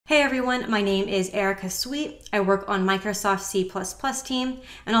Hey everyone, my name is Erica Sweet. I work on Microsoft C++ team,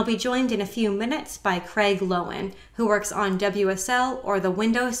 and I'll be joined in a few minutes by Craig Lowen, who works on WSL, or the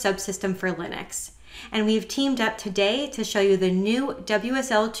Windows Subsystem for Linux. And we've teamed up today to show you the new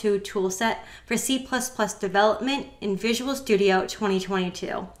WSL2 toolset for C++ development in Visual Studio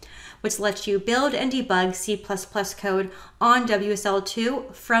 2022, which lets you build and debug C++ code on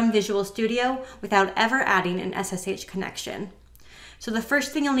WSL2 from Visual Studio without ever adding an SSH connection. So the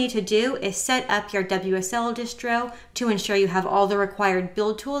first thing you'll need to do is set up your WSL distro to ensure you have all the required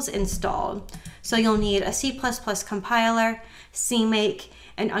build tools installed. So you'll need a C++ compiler, CMake,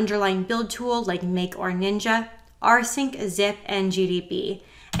 an underlying build tool like Make or Ninja, rsync, zip, and GDB.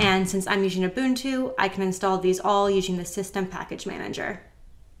 And since I'm using Ubuntu, I can install these all using the System Package Manager.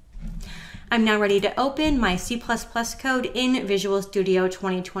 I'm now ready to open my C++ code in Visual Studio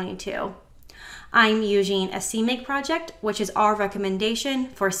 2022. I'm using a CMake project, which is our recommendation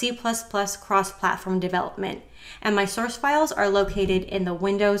for C++ cross-platform development, and my source files are located in the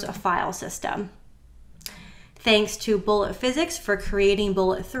Windows file system. Thanks to Bullet Physics for creating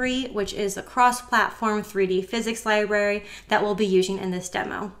Bullet 3, which is a cross-platform 3D physics library that we'll be using in this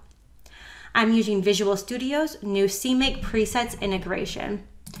demo. I'm using Visual Studio's new CMake presets integration,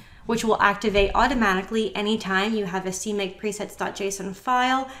 which will activate automatically anytime you have a CMake presets.json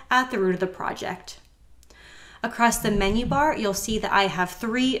file at the root of the project. Across the menu bar, you'll see that I have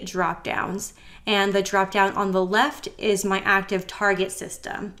 3 drop-downs, and the drop-down on the left is my active target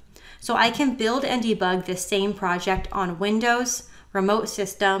system. So I can build and debug the same project on Windows, remote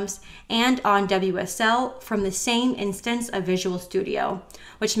systems, and on WSL from the same instance of Visual Studio,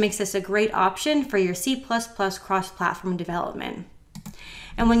 which makes this a great option for your C++ cross-platform development.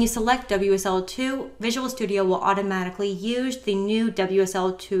 And when you select WSL2, Visual Studio will automatically use the new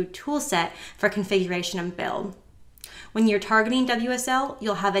WSL2 toolset for configuration and build. When you're targeting WSL,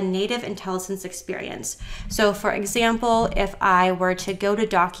 you'll have a native IntelliSense experience. So for example, if I were to go to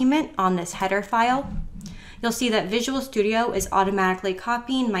document on this header file, you'll see that Visual Studio is automatically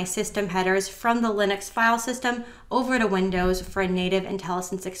copying my system headers from the Linux file system over to Windows for a native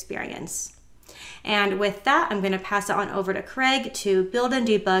IntelliSense experience. And with that, I'm going to pass it on over to Craig to build and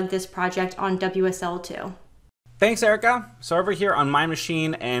debug this project on WSL2. Thanks, Erica. So over here on my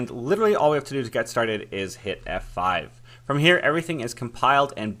machine, and literally all we have to do to get started is hit F5. From here, everything is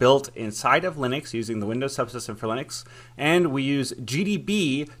compiled and built inside of Linux using the Windows Subsystem for Linux, and we use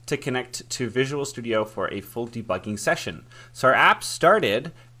GDB to connect to Visual Studio for a full debugging session. So our app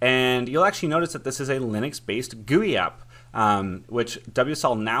started, and you'll actually notice that this is a Linux-based GUI app, which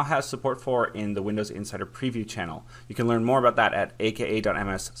WSL now has support for in the Windows Insider Preview channel. You can learn more about that at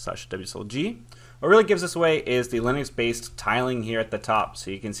aka.ms/WSLG. What really gives us away is the Linux-based tiling here at the top. So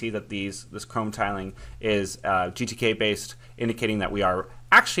you can see that this Chrome tiling is GTK-based, indicating that we are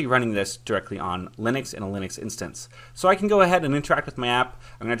actually running this directly on Linux in a Linux instance. So I can go ahead and interact with my app.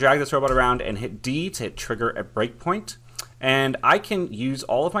 I'm going to drag this robot around and hit D to trigger a breakpoint. And I can use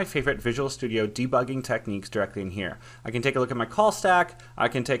all of my favorite Visual Studio debugging techniques directly in here. I can take a look at my call stack. I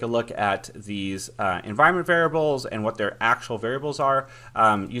can take a look at these environment variables and what their actual variables are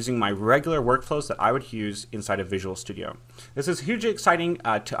using my regular workflows that I would use inside of Visual Studio. This is hugely exciting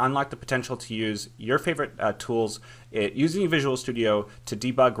to unlock the potential to use your favorite tools using Visual Studio to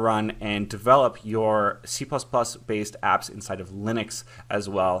debug, run, and develop your C++ based apps inside of Linux as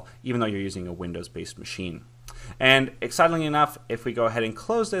well, even though you're using a Windows-based machine. And excitingly enough, if we go ahead and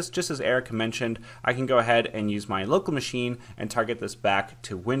close this, just as Erica mentioned, I can go ahead and use my local machine and target this back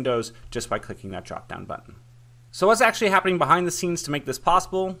to Windows just by clicking that drop-down button. So what's actually happening behind the scenes to make this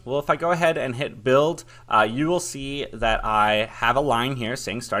possible? Well, if I go ahead and hit build, you will see that I have a line here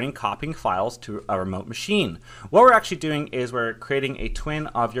saying starting copying files to a remote machine. What we're actually doing is we're creating a twin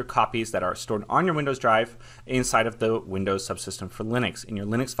of your copies that are stored on your Windows drive inside of the Windows Subsystem for Linux in your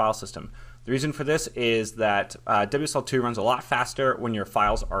Linux file system. The reason for this is that WSL2 runs a lot faster when your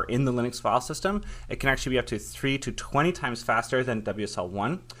files are in the Linux file system. It can actually be up to 3 to 20 times faster than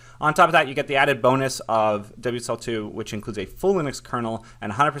WSL1. On top of that, you get the added bonus of WSL2, which includes a full Linux kernel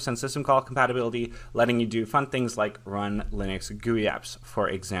and 100% system call compatibility, letting you do fun things like run Linux GUI apps, for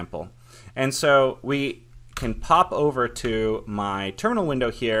example. And so we can pop over to my terminal window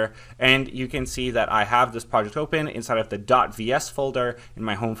here, and you can see that I have this project open inside of the .vs folder in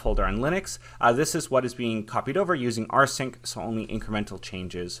my home folder on Linux. This is what is being copied over using rsync, so only incremental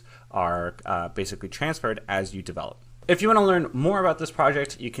changes are basically transferred as you develop. If you want to learn more about this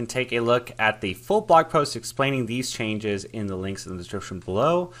project, you can take a look at the full blog post explaining these changes in the links in the description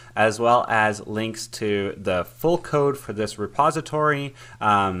below, as well as links to the full code for this repository,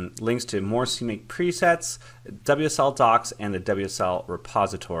 links to more CMake presets, WSL docs, and the WSL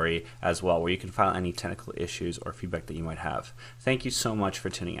repository as well, where you can file any technical issues or feedback that you might have. Thank you so much for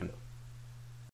tuning in.